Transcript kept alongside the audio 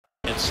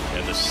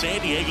the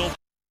San Diego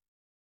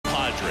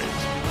Padres.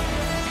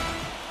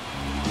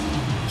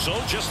 So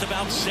just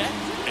about set,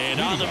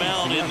 and on the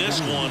mound in this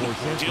one,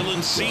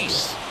 Dylan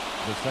Cease.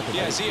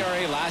 Yeah, his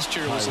ERA last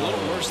year was a little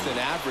worse than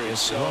average,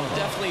 so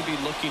definitely be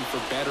looking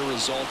for better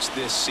results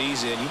this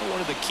season. You know,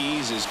 one of the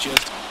keys is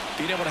just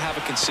being able to have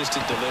a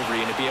consistent delivery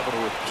and to be able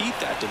to repeat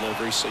that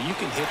delivery so you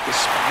can hit the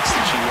spots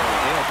that you want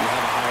to hit and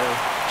have a higher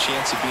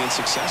chance of being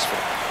successful.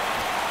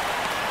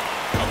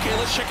 Okay,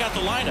 let's check out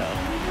the lineup.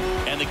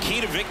 And the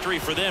key to victory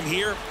for them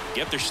here,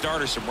 get their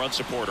starter some run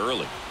support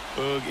early.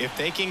 Boog, if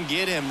they can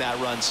get him that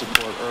run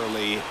support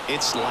early,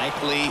 it's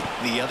likely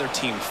the other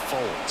team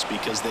folds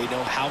because they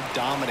know how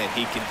dominant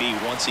he can be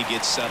once he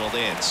gets settled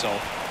in. So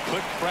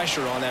put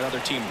pressure on that other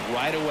team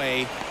right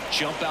away,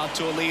 jump out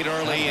to a lead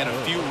early, and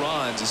a few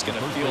runs is going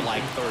to feel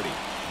like 30.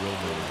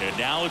 And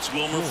now it's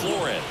Wilmer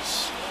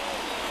Flores.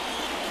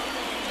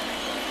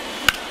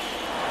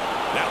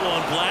 That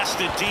one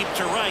blasted deep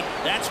to right.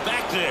 That's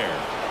back there.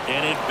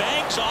 And it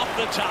banks off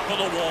the top of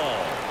the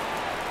wall.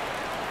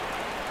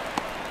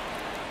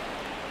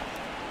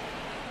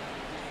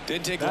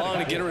 Didn't take long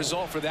to get a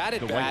result for that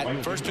at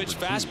bat. First pitch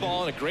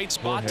fastball in a great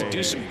spot to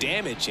do some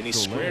damage, and he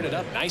squared it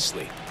up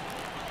nicely.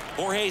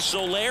 Jorge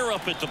Soler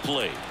up at the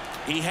plate.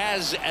 He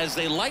has, as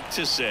they like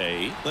to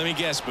say, let me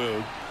guess,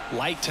 Boog,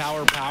 light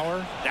tower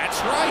power?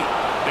 That's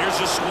right. There's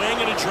a swing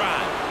and a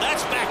drive.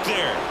 That's back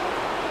there.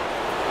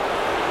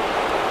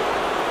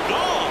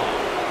 Gone.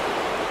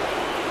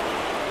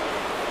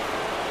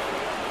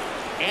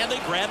 And they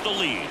grab the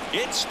lead.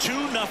 It's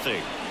 2-0.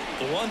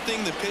 The one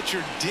thing the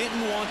pitcher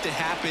didn't want to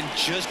happen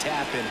just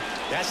happened.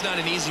 That's not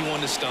an easy one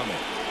to stomach.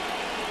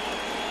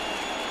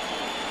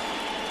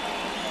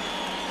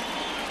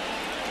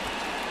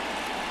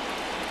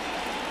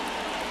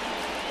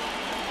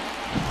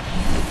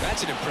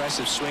 That's an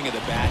impressive swing of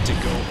the bat to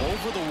go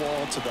over the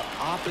wall to the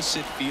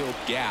opposite field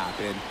gap.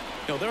 And,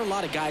 you know, there are a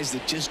lot of guys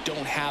that just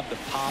don't have the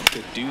pop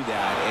to do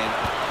that.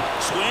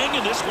 And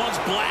swing, and this one's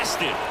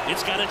blasted.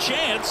 It's got a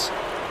chance.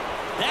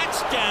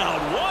 That's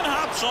down. One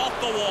hops off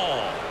the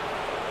wall.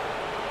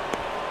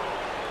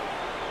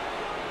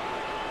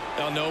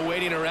 No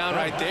waiting around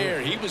right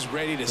there. He was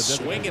ready to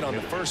swing it on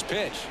the first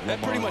pitch.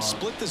 That pretty much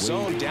split the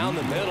zone down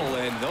the middle,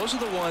 and those are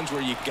the ones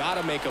where you got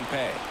to make them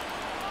pay.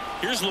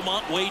 Here's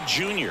Lamont Wade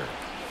Jr.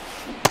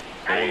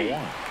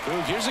 0-1.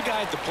 Here's a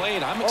guy at the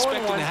plate. I'm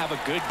expecting to have a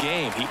good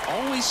game. He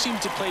always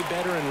seems to play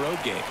better in road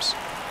games.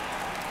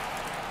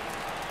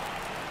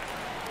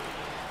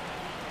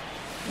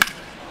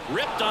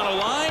 Ripped on a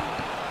line.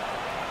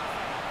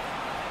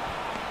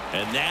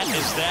 And that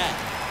is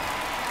that.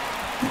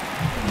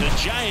 The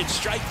Giants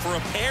strike for a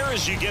pair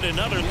as you get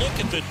another look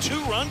at the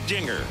 2-run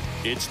dinger.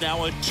 It's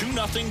now a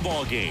 2-0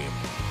 ball game.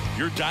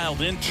 You're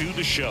dialed into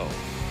the show.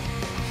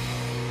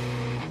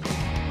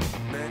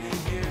 Many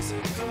years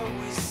ago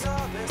we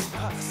saw this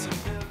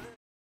possibility.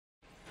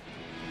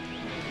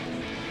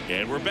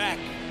 And we're back.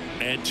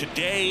 And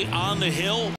today on the Hill,